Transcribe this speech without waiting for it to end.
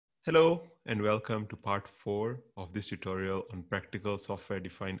Hello and welcome to part 4 of this tutorial on practical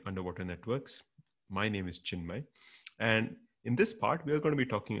software-defined underwater networks. My name is Chinmay, and in this part we are going to be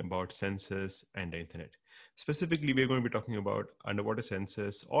talking about sensors and the internet. Specifically, we are going to be talking about underwater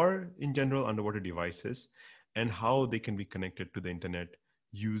sensors or in general underwater devices and how they can be connected to the internet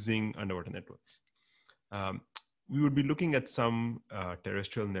using underwater networks. Um, we would be looking at some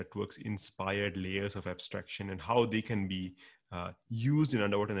terrestrial networks inspired layers of abstraction and how they can be used in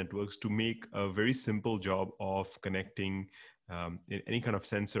underwater networks to make a very simple job of connecting any kind of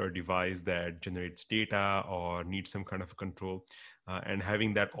sensor or device that generates data or needs some kind of control, and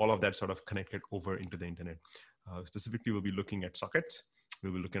having that all of that sort of connected over into the internet. Specifically, we'll be looking at sockets,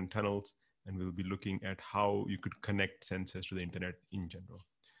 we'll be looking at tunnels, and we'll be looking at how you could connect sensors to the internet in general.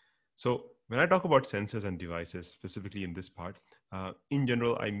 So when I talk about sensors and devices, specifically in this part, in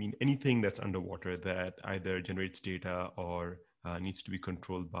general, I mean anything that's underwater that either generates data or needs to be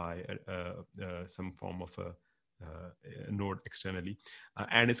controlled by some form of a node externally,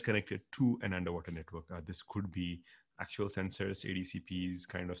 and is connected to an underwater network. This could be actual sensors, ADCPs,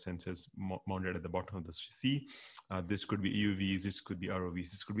 kind of sensors mounted at the bottom of the sea. This could be EUVs, this could be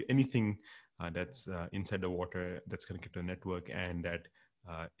ROVs, this could be anything that's inside the water that's connected to a network and that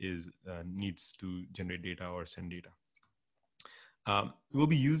needs to generate data or send data. We'll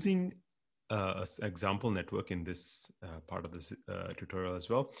be using an example network in this part of this tutorial as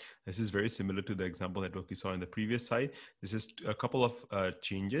well. This is very similar to the example network we saw in the previous slide. This is a couple of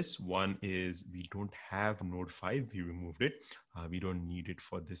changes. One is we don't have node 5, we removed it. We don't need it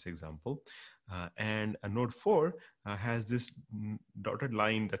for this example. And a node 4 has this dotted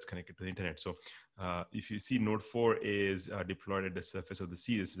line that's connected to the internet. So if you see node 4 is deployed at the surface of the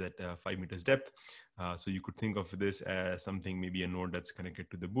sea, this is at 5 meters depth. So you could think of this as something, maybe a node that's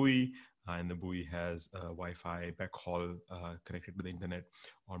connected to the buoy, and the buoy has a Wi-Fi backhaul connected to the internet,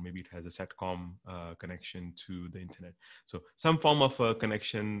 or maybe it has a SATCOM connection to the internet. So some form of a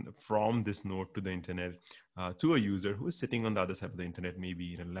connection from this node to the internet to a user who is sitting on the other side of the internet,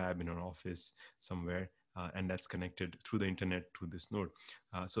 maybe in a lab, in an office somewhere, and that's connected through the internet to this node.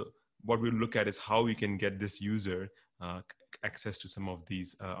 So what we'll look at is how we can get this user access to some of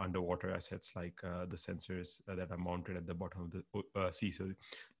these underwater assets, like the sensors that are mounted at the bottom of the sea. So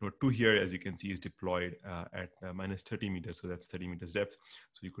node 2 here, as you can see, is deployed at minus 30 meters. So that's 30 meters depth.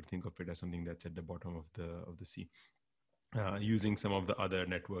 So you could think of it as something that's at the bottom of the sea. Using some of the other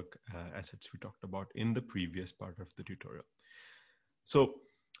network assets we talked about in the previous part of the tutorial. So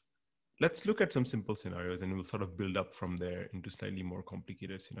let's look at some simple scenarios and we'll sort of build up from there into slightly more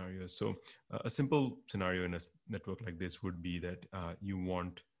complicated scenarios. So a simple scenario in a network like this would be that you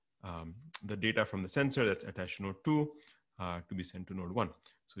want the data from the sensor that's attached to node 2 to be sent to node 1.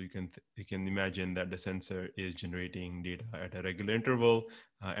 So you can imagine that the sensor is generating data at a regular interval,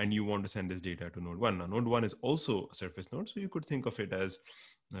 and you want to send this data to node 1. Now, node 1 is also a surface node, so you could think of it as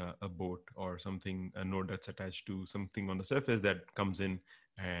a boat or something, a node that's attached to something on the surface that comes in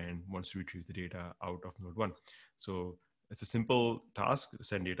and wants to retrieve the data out of node 1. So it's a simple task: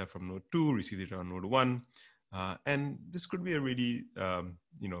 send data from node 2, receive data on node 1. And this could be a really,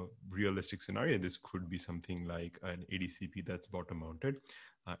 realistic scenario. This could be something like an ADCP that's bottom mounted,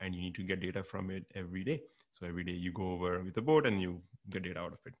 and you need to get data from it every day. So every day you go over with a boat and you get data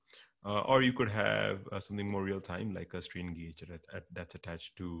out of it. Or you could have something more real time, like a strain gauge that's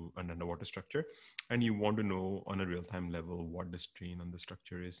attached to an underwater structure, and you want to know on a real time level what the strain on the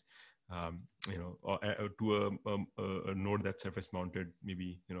structure is. To a node that's surface mounted,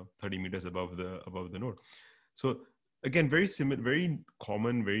 maybe 30 meters above the node. So again, very similar, very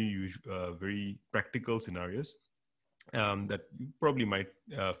common, very practical scenarios that you probably might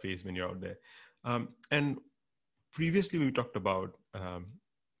face when you're out there. And previously we talked about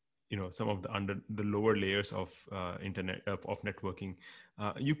some of the lower layers of internet of networking.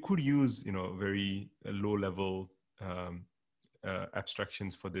 You could use very low level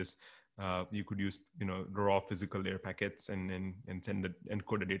abstractions for this. You could use raw physical layer packets and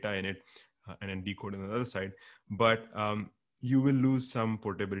encode the data in it, and then decode on the other side. But you will lose some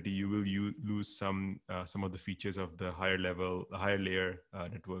portability. You will lose some of the features of the higher layer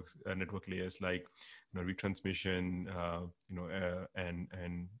network layers, like retransmission,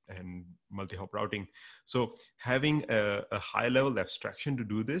 and multi-hop routing. So having a high level abstraction to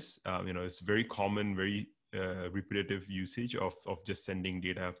do this, is very common, very repetitive usage of just sending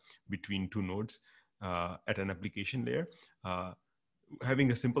data between two nodes at an application layer.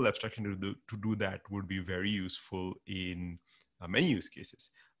 Having a simple abstraction to do that would be very useful in many use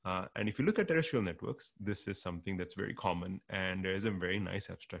cases. And if you look at terrestrial networks, this is something that's very common, and there is a very nice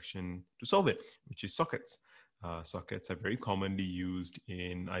abstraction to solve it, which is sockets. sockets are very commonly used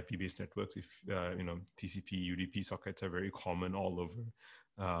in IP-based networks. If TCP, UDP sockets are very common all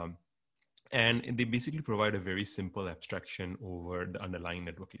over, and they basically provide a very simple abstraction over the underlying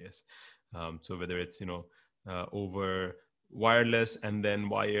network layers. So whether it's over wireless and then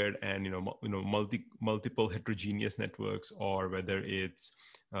wired and multiple heterogeneous networks, or whether it's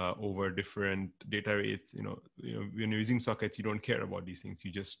over different data rates, when you're using sockets, you don't care about these things.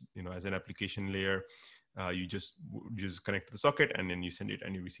 You just as an application layer, you just connect to the socket and then you send it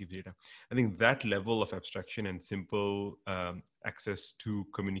and you receive data. I think that level of abstraction and simple access to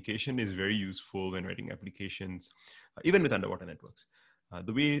communication is very useful when writing applications, even with underwater networks.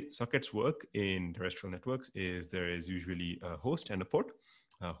 The way sockets work in terrestrial networks is there is usually a host and a port.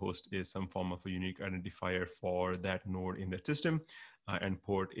 Host is some form of a unique identifier for that node in that system, and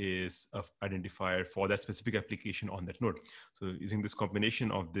port is an identifier for that specific application on that node. So using this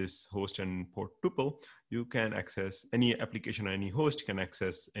combination of this host and port tuple, you can access any application on any host, can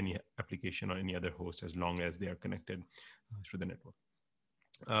access any application on any other host as long as they are connected through the network.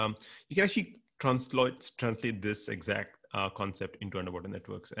 You can actually translate this exact concept into underwater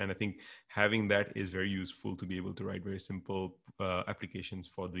networks. And I think having that is very useful to be able to write very simple applications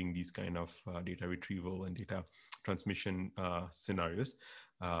for doing these kind of data retrieval and data transmission scenarios.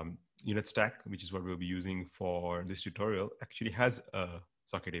 UnetStack, which is what we'll be using for this tutorial, actually has a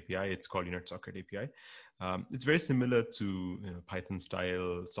socket API. It's called UnetSocket API. It's very similar to Python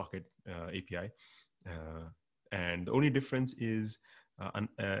style socket API. And the only difference is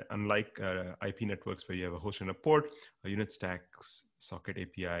unlike IP networks where you have a host and a port, UnetStack's socket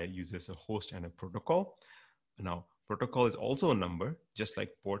API uses a host and a protocol. Now, protocol is also a number, just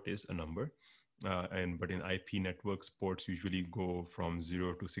like port is a number. But in IP networks, ports usually go from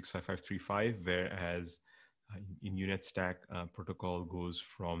 0 to 65535, whereas in UnetStack, protocol goes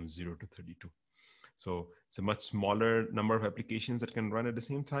from 0 to 32. So it's a much smaller number of applications that can run at the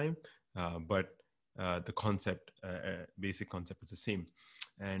same time, but the concept, basic concept is the same.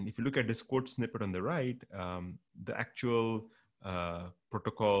 And if you look at this code snippet on the right, the actual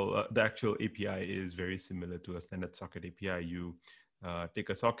protocol, the actual API is very similar to a standard socket API. You take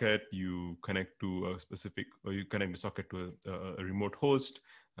a socket, you connect to a specific, or you connect the socket to a remote host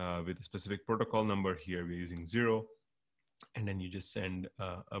with a specific protocol number. Here we're using 0, and then you just send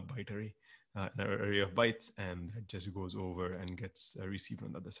a byte array, an array of bytes, and it just goes over and gets received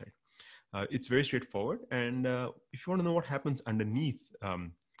on the other side. It's very straightforward. And if you want to know what happens underneath,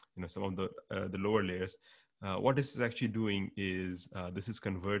 some of the lower layers, what this is actually doing is this is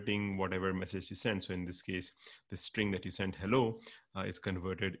converting whatever message you send. So in this case, the string that you sent hello is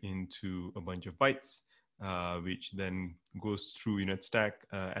converted into a bunch of bytes, which then goes through UnetStack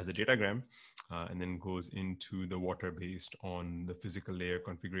as a datagram, and then goes into the water based on the physical layer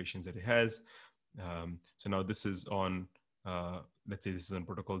configurations that it has. So now this is on, let's say this is on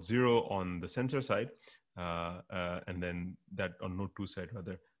protocol 0 on the sensor side, and then that on node 2 side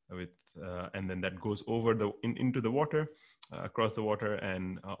rather, with and then that goes over into the water, across the water,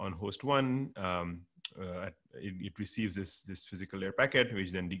 and on host 1 it receives this physical layer packet,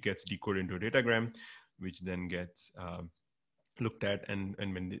 which then gets decoded into a datagram, which then gets looked at, and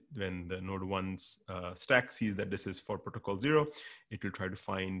when the node 1's stack sees that this is for protocol 0, it will try to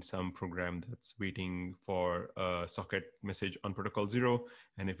find some program that's waiting for a socket message on protocol 0,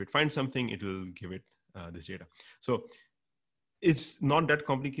 and if it finds something, it will give it this data. So it's not that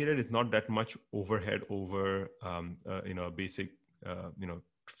complicated. It's not that much overhead over a basic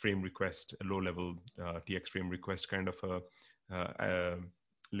frame request, a low-level TX frame request kind of a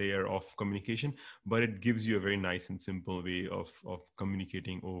layer of communication, but it gives you a very nice and simple way of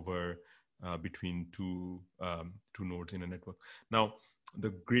communicating over between two nodes in a network. Now, the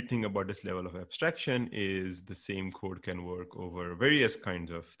great thing about this level of abstraction is the same code can work over various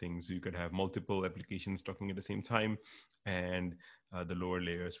kinds of things. You could have multiple applications talking at the same time, and the lower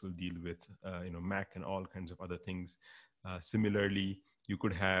layers will deal with MAC and all kinds of other things. Similarly, you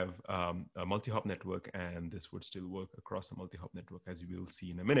could have a multi-hop network, and this would still work across a multi-hop network, as you will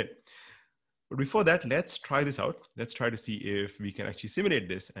see in a minute. But before that, let's try this out. Let's try to see if we can actually simulate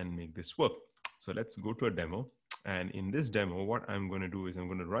this and make this work. So let's go to a demo. And in this demo, what I'm going to do is I'm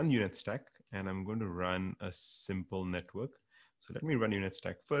going to run UnetStack, and I'm going to run a simple network. So let me run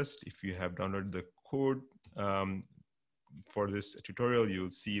UnetStack first. If you have downloaded the code for this tutorial, you'll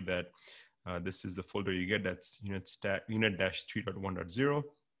see that this is the folder you get. That's UnetStack unet-3.1.0.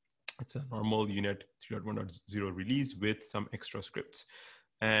 It's a normal Unet 3.1.0 release with some extra scripts.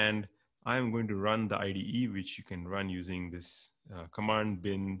 And I'm going to run the IDE, which you can run using this command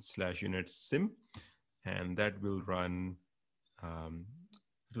bin/unetsim. And that will run,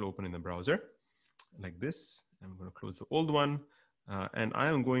 it'll open in the browser. like this. I'm going to close the old one. And I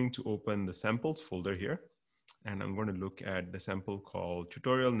am going to open the samples folder here. And I'm going to look at the sample called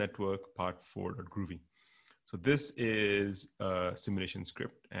tutorial network part 4.groovy. So this is a simulation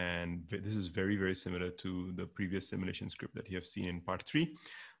script, and this is very, very similar to the previous simulation script that you have seen in part 3.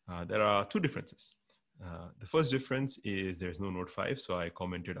 There are two differences. The first difference is there's no node 5, so I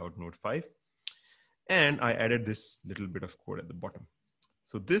commented out node 5. And I added this little bit of code at the bottom.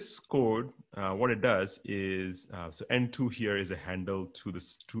 So this code, what it does is, so N2 here is a handle to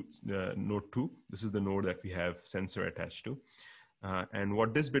this node 2. This is the node that we have sensor attached to. And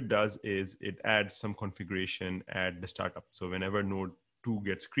what this bit does is it adds some configuration at the startup. So whenever node 2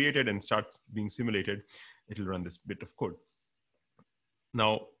 gets created and starts being simulated, it'll run this bit of code.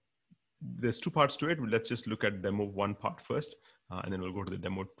 Now, there's two parts to it. Let's just look at demo 1 part first, and then we'll go to the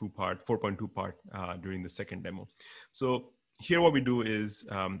demo 2 part, 4.2 part during the second demo. So here what we do is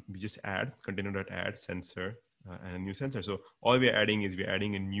we just add container.add sensor and a new sensor. So all we're adding is we're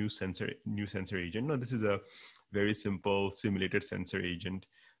adding a new sensor agent. Now this is a very simple simulated sensor agent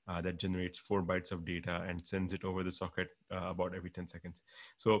that generates 4 bytes of data and sends it over the socket about every 10 seconds.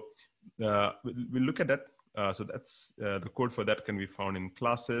 So we'll look at that. So that's the code for that can be found in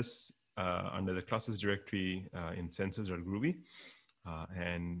classes under the classes directory in sensors.groovy.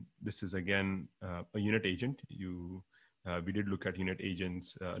 And this is again a unit agent. We did look at unit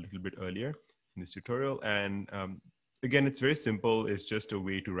agents a little bit earlier in this tutorial. And again, it's very simple. It's just a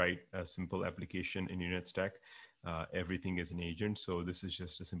way to write a simple application in UnitStack. Everything is an agent. So this is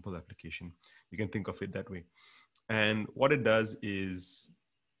just a simple application. You can think of it that way. And what it does is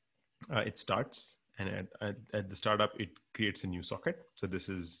it starts, and at the startup, it creates a new socket. So this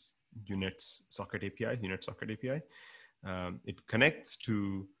is Unit's socket API, Unit socket API. It connects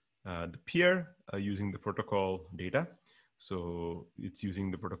to the peer using the protocol data. So it's using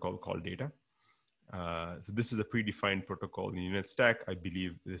the protocol called data. So this is a predefined protocol in UnitStack. I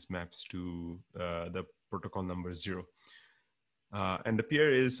believe this maps to the protocol number 0. And the peer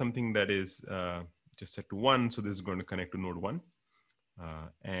is something that is just set to 1. So this is going to connect to node 1.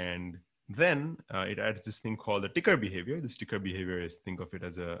 And then it adds this thing called the ticker behavior. This ticker behavior is, think of it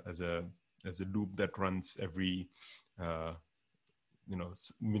as a loop that runs every few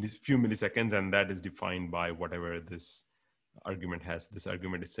milliseconds, and that is defined by whatever this argument has. This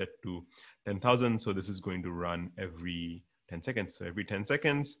argument is set to 10,000, so this is going to run every 10 seconds. So every 10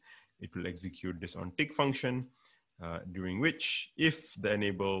 seconds, it will execute this on tick function, during which if the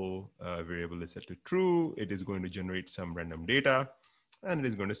enable variable is set to true, it is going to generate some random data, and it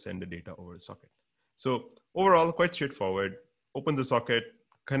is going to send the data over the socket. So overall, quite straightforward. Opens the socket,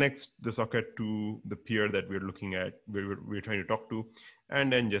 connects the socket to the peer that we're looking at, we're trying to talk to,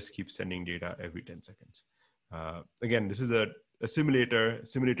 and then just keeps sending data every 10 seconds. Again, this is a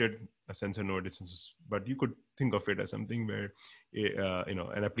simulated sensor node, but you could think of it as something where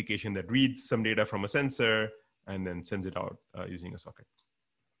an application that reads some data from a sensor and then sends it out using a socket.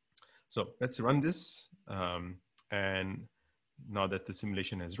 So let's run this. And now that the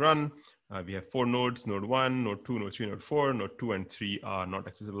simulation has run, we have 4 nodes, node 1, node 2, node 3, node 4. Node 2 and 3 are not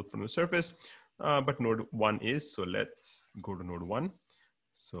accessible from the surface, but node 1 is. So let's go to node 1.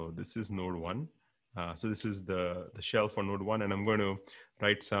 So this is node 1. So this is the shell for node 1, and I'm going to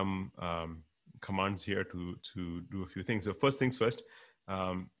write some commands here to do a few things. So first things first,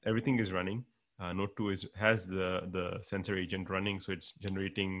 everything is running. Node 2 has the sensor agent running, so it's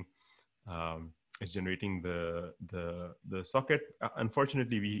generating the socket.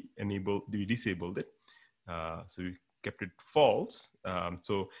 Unfortunately, we disabled it, so we kept it false.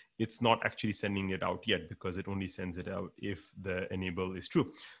 So it's not actually sending it out yet because it only sends it out if the enable is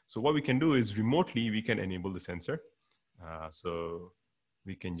true. So what we can do is remotely we can enable the sensor. So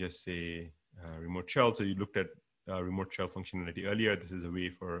we can just say remote shell. So you looked at remote shell functionality earlier. This is a way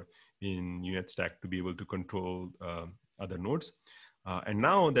for in UnitStack to be able to control other nodes. And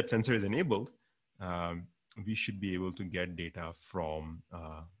now that sensor is enabled, we should be able to get data from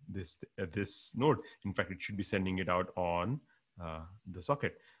this node. In fact, it should be sending it out on the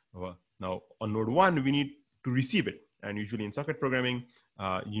socket. Now on node 1, we need to receive it. And usually in socket programming,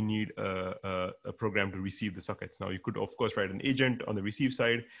 you need a program to receive the sockets. Now you could of course write an agent on the receive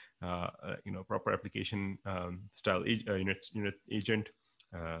side, proper application style unit agent,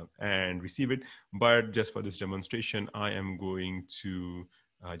 and receive it. But just for this demonstration, I am going to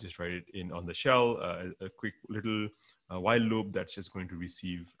just write it in on the shell, a quick little while loop that's just going to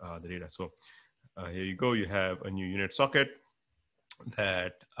receive the data. So here you go. You have a new unit socket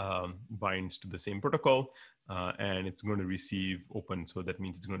that binds to the same protocol, and it's going to receive open. So that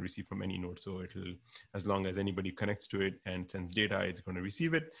means it's going to receive from any node. So it'll, as long as anybody connects to it and sends data, it's going to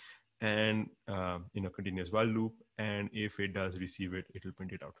receive it. and in a continuous while loop. And if it does receive it, it will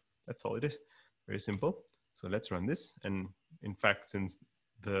print it out. That's all it is. Very simple. So let's run this. And in fact, since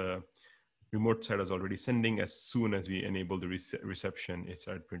the remote side is already sending, as soon as we enable the reception, it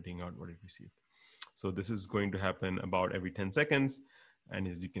started printing out what it received. So this is going to happen about every 10 seconds. And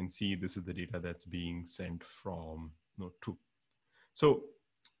as you can see, this is the data that's being sent from node 2. So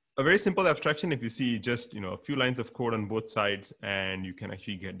a very simple abstraction. If you see just a few lines of code on both sides, and you can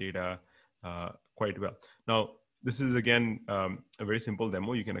actually get data quite well. Now, this is again a very simple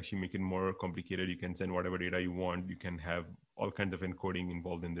demo. You can actually make it more complicated. You can send whatever data you want. You can have all kinds of encoding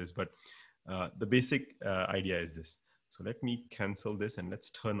involved in this, but the basic idea is this. So let me cancel this and let's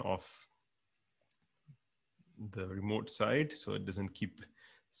turn off the remote side so it doesn't keep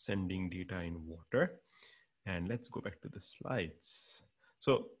sending data in water. And let's go back to the slides.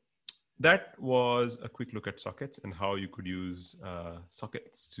 So that was a quick look at sockets and how you could use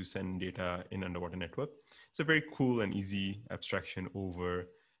sockets to send data in underwater network. It's a very cool and easy abstraction over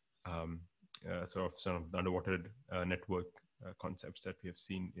sort of the underwater network concepts that we have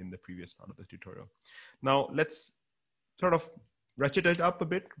seen in the previous part of the tutorial. Now let's sort of ratchet it up a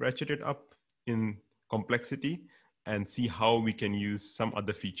bit, ratchet it up in complexity, and see how we can use some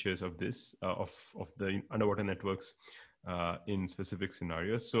other features of this, of the underwater networks in specific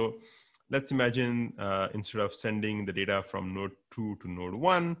scenarios. So let's imagine instead of sending the data from node 2 to node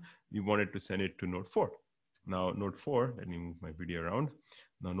 1, we wanted to send it to node 4. Now node 4, let me move my video around.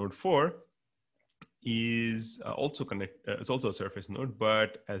 Now node 4 is also it's also a surface node,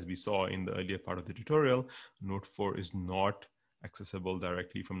 but as we saw in the earlier part of the tutorial, node 4 is not accessible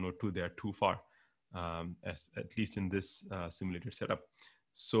directly from node 2. They are too far, at least in this simulated setup.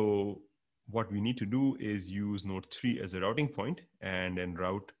 So what we need to do is use node 3 as a routing point and then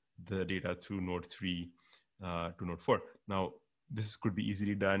route the data through node 3 to node 4. Now, this could be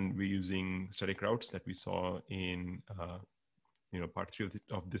easily done by using static routes that we saw in part 3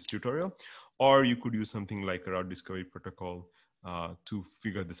 of this tutorial, or you could use something like a route discovery protocol to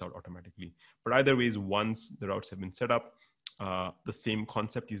figure this out automatically. But either ways, once the routes have been set up, the same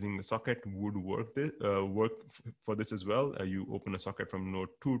concept using the socket would work for this as well. You open a socket from node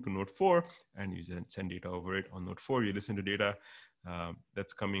 2 to node 4, and you then send data over it. On node 4, you listen to data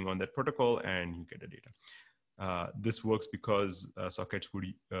that's coming on that protocol, and you get the data. This works because sockets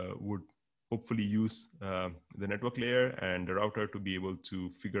would hopefully use the network layer and the router to be able to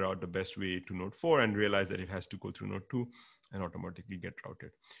figure out the best way to node 4 and realize that it has to go through node 2 and automatically get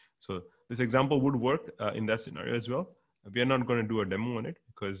routed. So this example would work in that scenario as well. We are not going to do a demo on it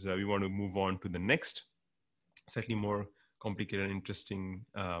because we want to move on to the next slightly more complicated and interesting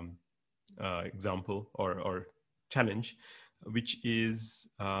example or challenge, which is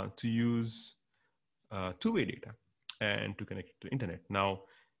to use two-way data and to connect it to the internet. Now,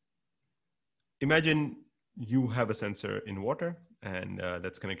 imagine you have a sensor in water and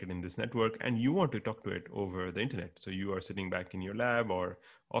that's connected in this network, and you want to talk to it over the internet. So you are sitting back in your lab or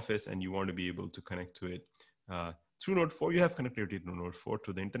office and you want to be able to connect to it through node 4. You have connectivity to node 4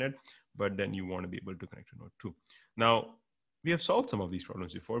 through the internet, but then you want to be able to connect to node 2. Now, we have solved some of these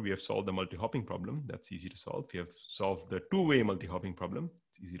problems before. We have solved the multi-hopping problem. That's easy to solve. We have solved the two-way multi-hopping problem.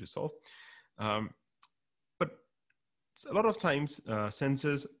 It's easy to solve. But a lot of times,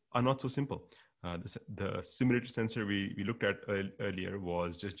 sensors are not so simple. The simulated sensor we looked at earlier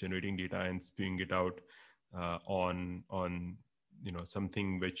was just generating data and spewing it out on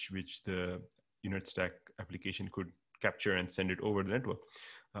something which the unit stack application could capture and send it over the network.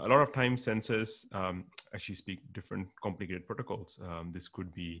 A lot of times sensors actually speak different complicated protocols. This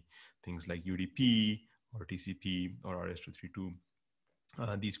could be things like UDP or TCP or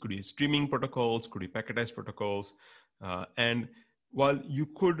RS-232. These could be streaming protocols, could be packetized protocols. And while you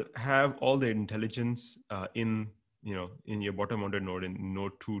could have all the intelligence in your bottom-mounted node in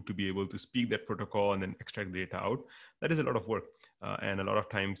node 2 to be able to speak that protocol and then extract data out, that is a lot of work. And a lot of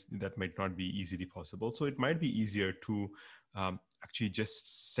times that might not be easily possible. So it might be easier to actually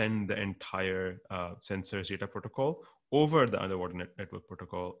just send the entire sensors data protocol over the underwater network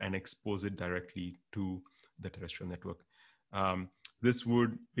protocol and expose it directly to the terrestrial network. This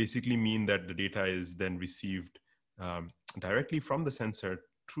would basically mean that the data is then received directly from the sensor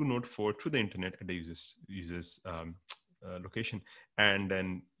through node 4 to the internet at the user's location, and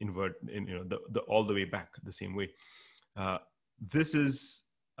then invert all the way back the same way. This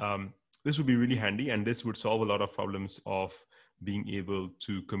would be really handy, and this would solve a lot of problems of being able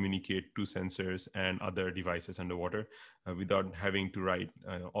to communicate to sensors and other devices underwater without having to write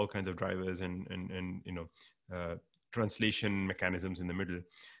all kinds of drivers and translation mechanisms in the middle.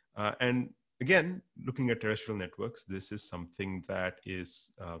 And again, looking at terrestrial networks, this is something that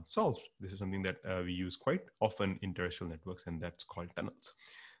is solved. This is something that we use quite often in terrestrial networks, and that's called tunnels.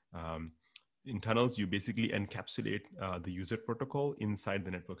 In tunnels, you basically encapsulate the user protocol inside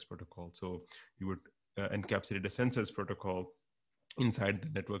the network's protocol. So you would encapsulate the sensors protocol inside the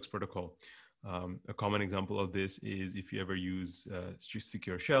network's protocol. A common example of this is if you ever use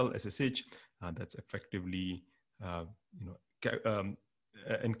secure shell SSH, that's effectively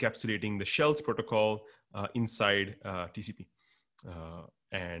encapsulating the shells protocol inside TCP,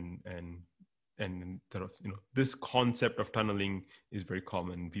 and sort of this concept of tunneling is very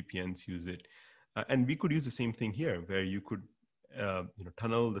common. VPNs use it, and we could use the same thing here, where you could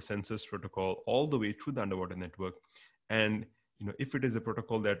tunnel the sensors protocol all the way through the underwater network, and if it is a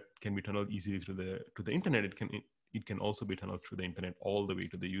protocol that can be tunneled easily through the internet, it can also be tunneled through the internet all the way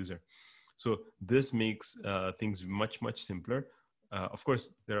to the user. So this makes things much simpler. Of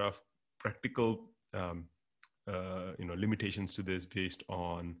course, there are practical limitations to this based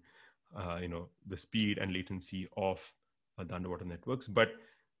on the speed and latency of the underwater networks, but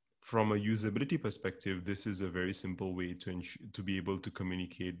from a usability perspective, this is a very simple way to be able to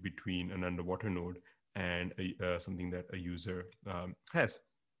communicate between an underwater node and something that a user has.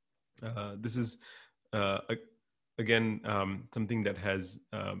 This is again something that has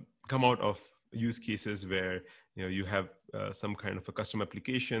come out of use cases where you have some kind of a custom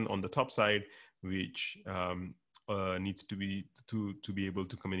application on the top side, which needs to be able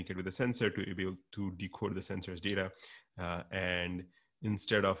to communicate with the sensor, to be able to decode the sensor's data, and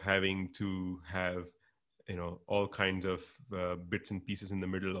instead of having to have all kinds of bits and pieces in the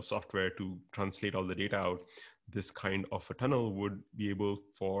middle of software to translate all the data out, this kind of a tunnel would be able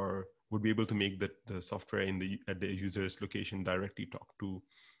to make the software at the user's location directly talk to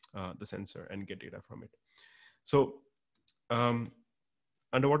the sensor and get data from it. So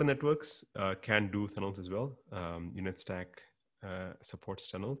underwater networks can do tunnels as well. UnitStack supports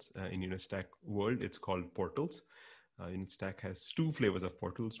tunnels. In UnitStack world, it's called portals. UnitStack has two flavors of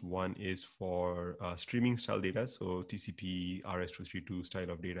portals. One is for streaming style data, so TCP RS-232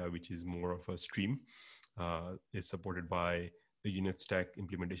 style of data, which is more of a stream, is supported by a UnitStack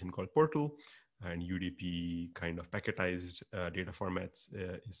implementation called Portal, and UDP kind of packetized data formats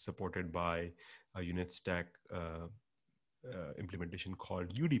is supported by a UnitStack implementation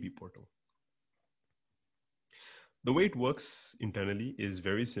called UDP Portal. The way it works internally is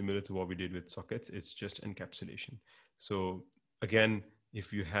very similar to what we did with sockets. It's just encapsulation. So again,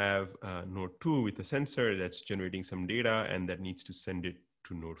 if you have node 2 with a sensor that's generating some data and that needs to send it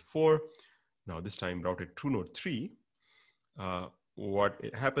to node 4, now this time routed through node 3, what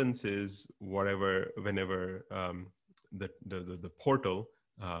it happens is whenever the portal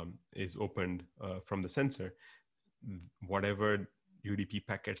is opened from the sensor, whatever UDP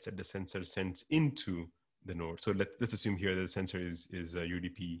packets that the sensor sends into the node. So let's assume here that the sensor is a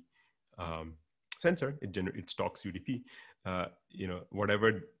UDP sensor. It stocks UDP.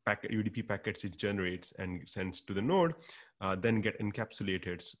 Whatever UDP packets it generates and sends to the node, then get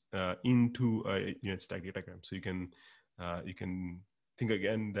encapsulated into a UnitStack datagram. So you can think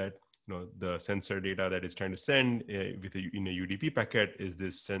again that the sensor data that it's trying to send in a UDP packet is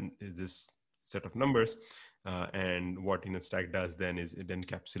this set of numbers. And what UnitStack does then is it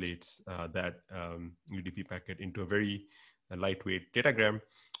encapsulates that UDP packet into a very lightweight datagram,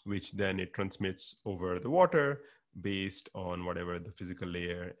 which then it transmits over the water based on whatever the physical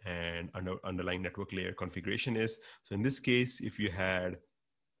layer and underlying network layer configuration is. So in this case, if you had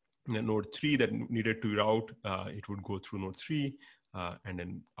node 3 that needed to route, it would go through node 3 and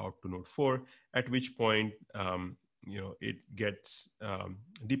then out to node 4, at which point it gets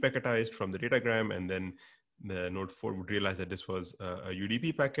depacketized from the datagram, and then the node 4 would realize that this was a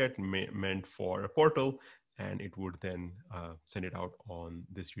UDP packet meant for a portal, and it would then send it out on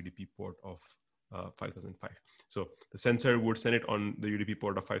this UDP port of 5005. So the sensor would send it on the UDP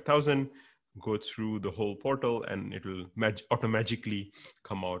port of 5000, go through the whole portal, and it will automatically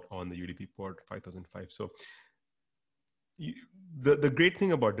come out on the UDP port 5005. So the great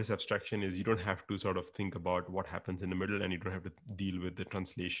thing about this abstraction is you don't have to sort of think about what happens in the middle, and you don't have to deal with the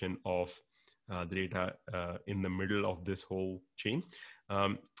translation of the data in the middle of this whole chain.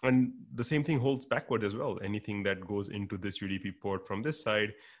 And the same thing holds backward as well. Anything that goes into this UDP port from this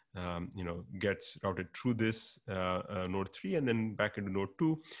side, gets routed through this node 3 and then back into node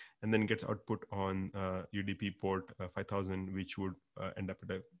 2, and then gets output on UDP port 5000, which would end up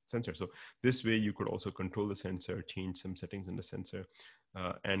at a sensor. So this way you could also control the sensor, change some settings in the sensor,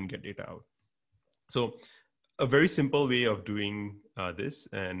 and get data out. So a very simple way of doing this,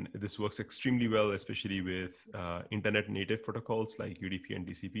 and this works extremely well, especially with internet native protocols like UDP and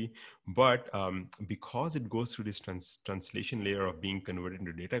TCP. But because it goes through this translation layer of being converted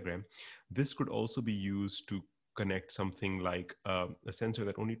into datagram, this could also be used to connect something like a sensor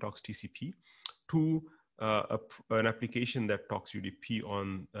that only talks TCP to an application that talks UDP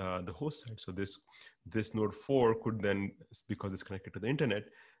on the host side. So this node 4 could then, because it's connected to the internet,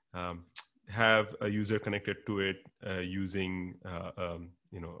 have a user connected to it using an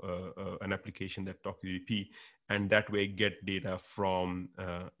application that talks UDP, and that way get data from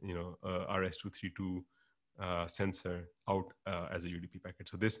RS-232 sensor out as a UDP packet.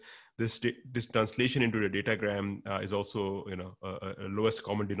 So this translation into the datagram is also a lowest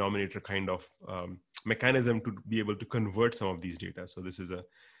common denominator kind of mechanism to be able to convert some of these data. So this is a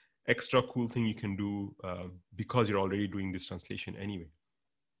extra cool thing you can do because you're already doing this translation anyway.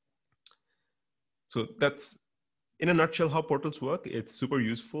 So that's, in a nutshell, how portals work. It's super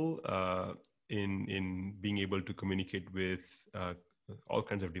useful in being able to communicate with all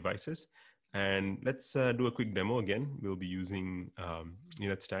kinds of devices. And let's do a quick demo again. We'll be using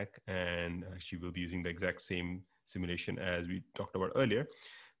UnetStack, and actually we'll be using the exact same simulation as we talked about earlier.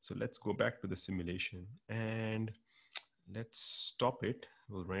 So let's go back to the simulation and let's stop it.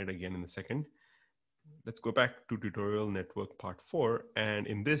 We'll run it again in a second. Let's go back to tutorial network part 4. And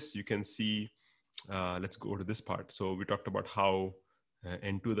in this, you can see, let's go to this part. So we talked about how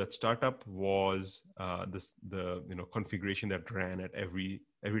N2.startup was the configuration that ran at every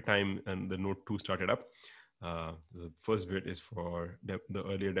time and the node 2 started up. The first bit is for the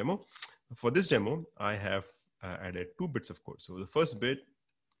earlier demo. For this demo, I have added 2 bits of code. So the first bit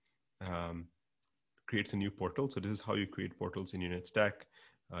creates a new portal. So this is how you create portals in UnetStack.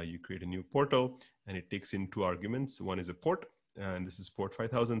 You create a new portal, and it takes in 2 arguments. One is a port, and this is port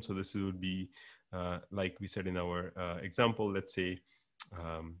 5000. So this would be like we said in our example. Let's say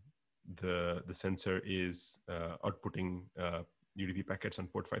the sensor is outputting UDP packets on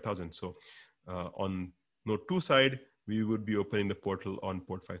port 5000. So on node 2 side, we would be opening the portal on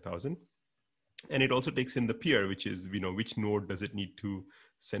port 5000. And it also takes in the peer, which is, which node does it need to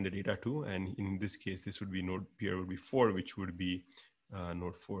send the data to. And in this case, this would be node peer would be 4, which would be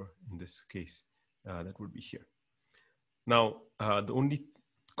node 4 in this case. That would be here. Now, the only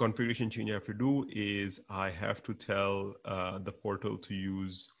configuration change I have to do is I have to tell the portal to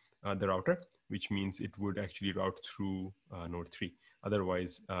use the router, which means it would actually route through node 3.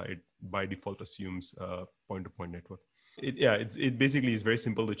 Otherwise, it by default assumes a point-to-point network. It basically is very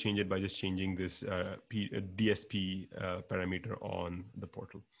simple to change it by just changing this DSP parameter on the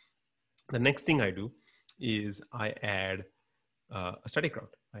portal. The next thing I do is I add a static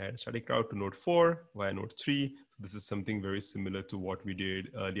route. I add a static route to node 4 via node 3. So this is something very similar to what we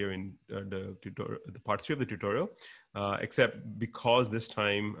did earlier in the part 3 of the tutorial, except because this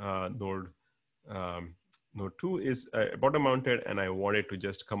time node 2 is bottom mounted and I wanted to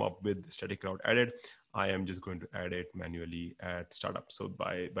just come up with the static route added, I am just going to add it manually at startup. So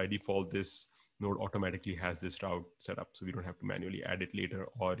by default, this node automatically has this route set up. So we don't have to manually add it later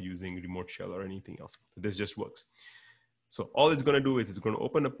or using remote shell or anything else. So this just works. So all it's going to do is it's going to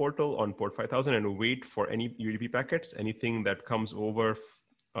open a portal on port 5000 and wait for any UDP packets, anything that comes over,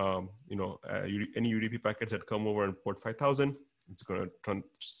 any UDP packets that come over on port 5000, it's going to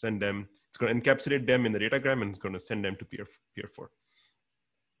send them, it's going to encapsulate them in the datagram, and it's going to send them to peer 4.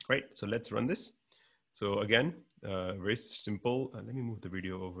 Right, so let's run this. So again, very simple. Let me move the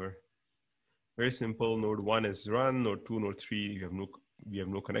video over. Very simple. Node 1 is run. Node 2, node 3, we have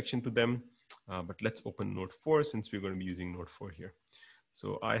no connection to them. But let's open node 4 since we're going to be using node 4 here.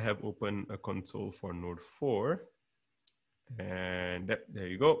 So I have opened a console for node 4, and there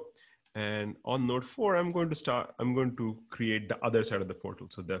you go. And on node 4, I'm going to create the other side of the portal.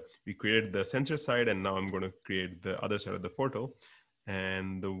 So we created the sensor side, and now I'm going to create the other side of the portal.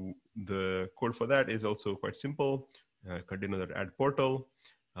 And the code for that is also quite simple. Container.add portal.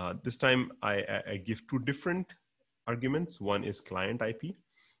 This time I give 2 different arguments. One is client IP,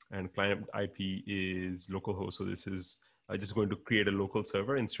 and client IP is localhost. So this is just going to create a local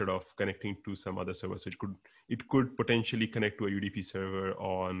server instead of connecting to some other server. So it could potentially connect to a UDP server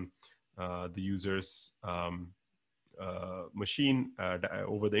on the user's machine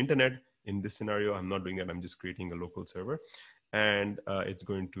over the internet. In this scenario, I'm not doing that. I'm just creating a local server. And it's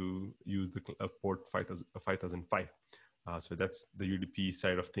going to use the port 5005. So that's the UDP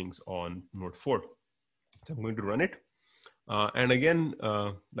side of things on node 4. So I'm going to run it. And again,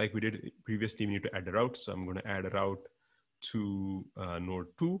 like we did previously, we need to add a route. So I'm going to add a route to node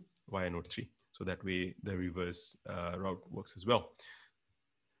 2 via node 3. So that way the reverse route works as well.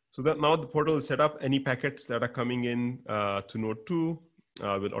 So that now the portal is set up. Any packets that are coming in to node 2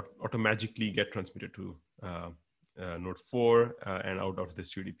 will automatically get transmitted to node 4 and out of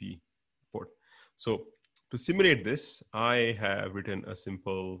this UDP port. So to simulate this, I have written a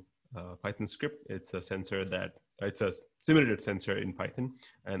simple Python script. It's a sensor it's a simulated sensor in Python.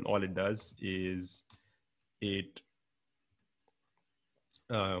 And all it does is it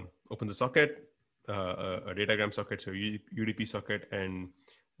opens a socket, a datagram socket, so UDP socket, and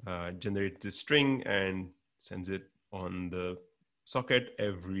generates this string and sends it on the socket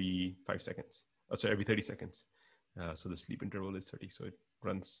every 5 seconds. So every 30 seconds. So the sleep interval is 30, so it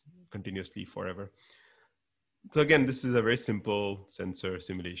runs continuously forever. So again, this is a very simple sensor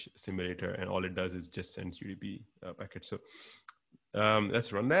simulator, and all it does is just sends UDP packets. So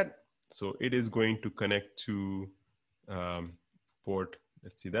let's run that. So it is going to connect to port.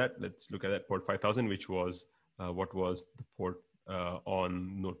 Let's see that. Let's look at that port 5000, which was what was the port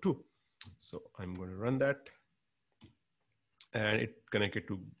on node 2. So I'm going to run that. And it connected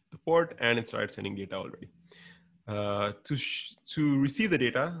to the port, and it started sending data already. To receive the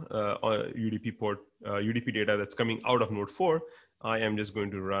data on UDP port, UDP data that's coming out of node 4, I am just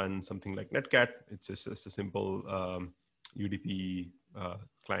going to run something like Netcat. It's just a simple UDP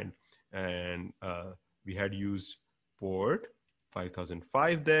client. And we had used port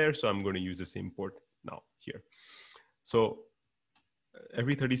 5005 there. So I'm going to use the same port now here. So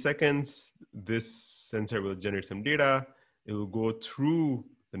every 30 seconds, this sensor will generate some data. It will go through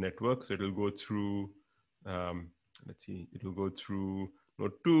the network. So it will go through, let's see, it will go through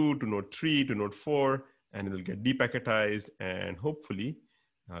node 2 to node 3 to node 4, and it will get depacketized. And hopefully,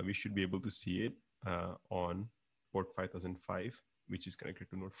 we should be able to see it on port 5005, which is connected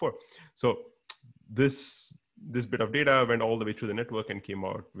to node 4. So this bit of data went all the way through the network and came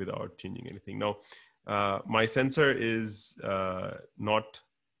out without changing anything. Now, my sensor is not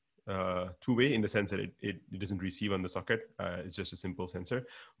two-way in the sense that it doesn't receive on the socket. It's just a simple sensor.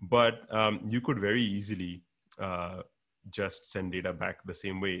 But you could very easily just send data back the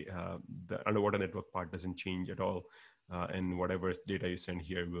same way. The underwater network part doesn't change at all. And whatever data you send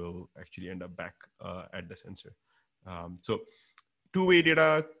here will actually end up back at the sensor. So two-way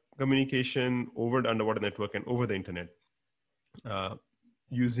data communication over the underwater network and over the internet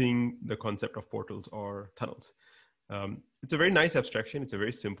using the concept of portals or tunnels. It's a very nice abstraction. It's a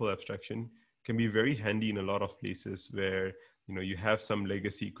very simple abstraction. Can be very handy in a lot of places where you have some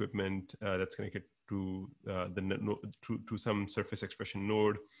legacy equipment that's connected to to some surface expression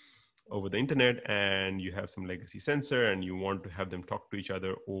node over the internet, and you have some legacy sensor, and you want to have them talk to each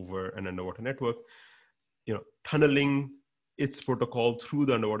other over an underwater network. Tunneling its protocol through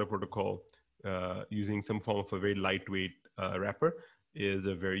the underwater protocol using some form of a very lightweight wrapper is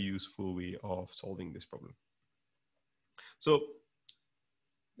a very useful way of solving this problem. So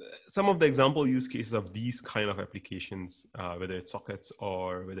some of the example use cases of these kind of applications, whether it's sockets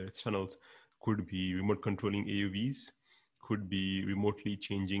or whether it's tunnels, could be remote controlling AUVs, could be remotely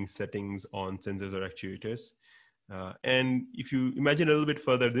changing settings on sensors or actuators. And if you imagine a little bit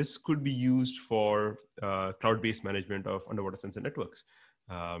further, this could be used for cloud-based management of underwater sensor networks.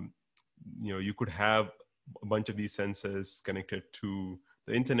 You could have a bunch of these sensors connected to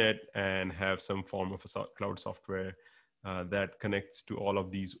the internet and have some form of a cloud software that connects to all of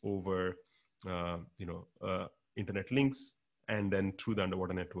these over, internet links, and then through the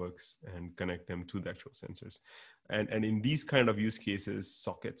underwater networks and connect them to the actual sensors. And in these kind of use cases,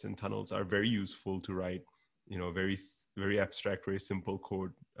 sockets and tunnels are very useful to write, very, very abstract, very simple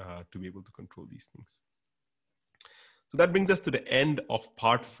code to be able to control these things. So that brings us to the end of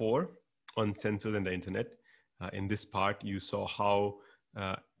part 4 on sensors and the internet. In this part, you saw how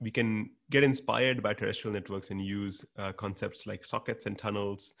we can get inspired by terrestrial networks and use concepts like sockets and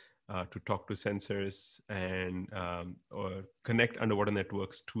tunnels to talk to sensors and or connect underwater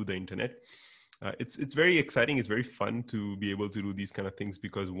networks to the internet. It's very exciting. It's very fun to be able to do these kind of things,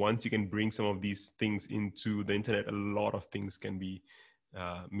 because once you can bring some of these things into the internet, a lot of things can be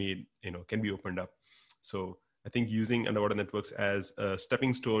made, can be opened up. So I think using underwater networks as a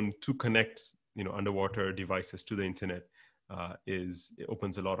stepping stone to connect, underwater devices to the internet it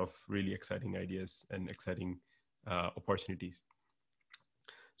opens a lot of really exciting ideas and exciting opportunities.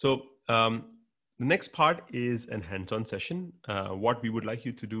 So the next part is an hands-on session. What we would like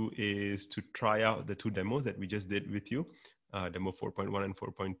you to do is to try out the 2 demos that we just did with you, demo 4.1 and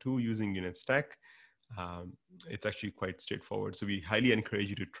 4.2 using UnetStack. It's actually quite straightforward. So we highly encourage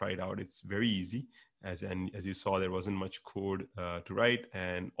you to try it out. It's very easy. As you saw, there wasn't much code to write,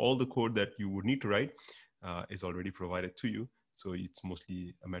 and all the code that you would need to write is already provided to you. So it's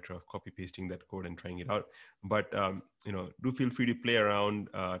mostly a matter of copy pasting that code and trying it out. But do feel free to play around,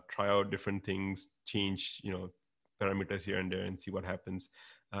 try out different things, change parameters here and there, and see what happens.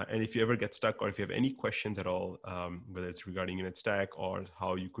 And if you ever get stuck, or if you have any questions at all, whether it's regarding Unit Stack or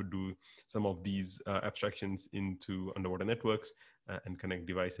how you could do some of these abstractions into underwater networks and connect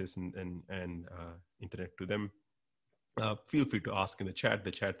devices and internet to them, feel free to ask in the chat.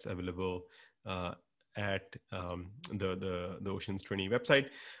 The chat's available at the Oceans 20 website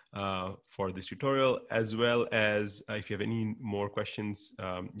for this tutorial, as well as if you have any more questions,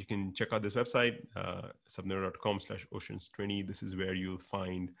 you can check out this website, subnero.com/oceans20. This is where you'll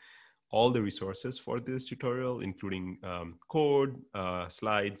find all the resources for this tutorial, including code,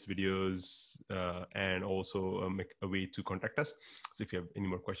 slides, videos, and also a way to contact us. So if you have any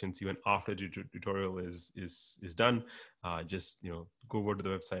more questions, even after the tutorial is done, just go over to the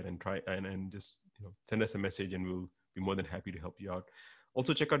website and try and just send us a message, and we'll be more than happy to help you out.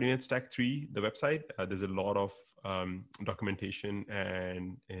 Also check out Unit Stack 3, the website. There's a lot of documentation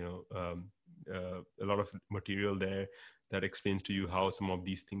and a lot of material there that explains to you how some of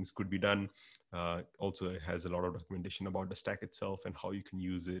these things could be done. Also, it has a lot of documentation about the stack itself and how you can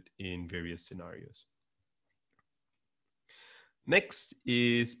use it in various scenarios. Next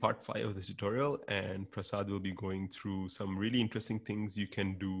is part 5 of the tutorial, and Prasad will be going through some really interesting things you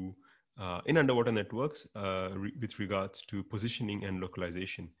can do in underwater networks with regards to positioning and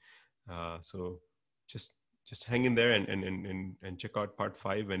localization. So just hang in there and check out part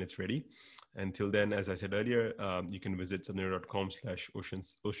 5 when it's ready. Until then, as I said earlier, you can visit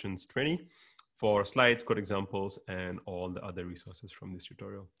subnero.com/oceans20 for slides, code examples, and all the other resources from this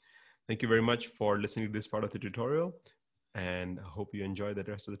tutorial. Thank you very much for listening to this part of the tutorial, and I hope you enjoy the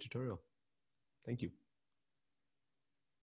rest of the tutorial. Thank you.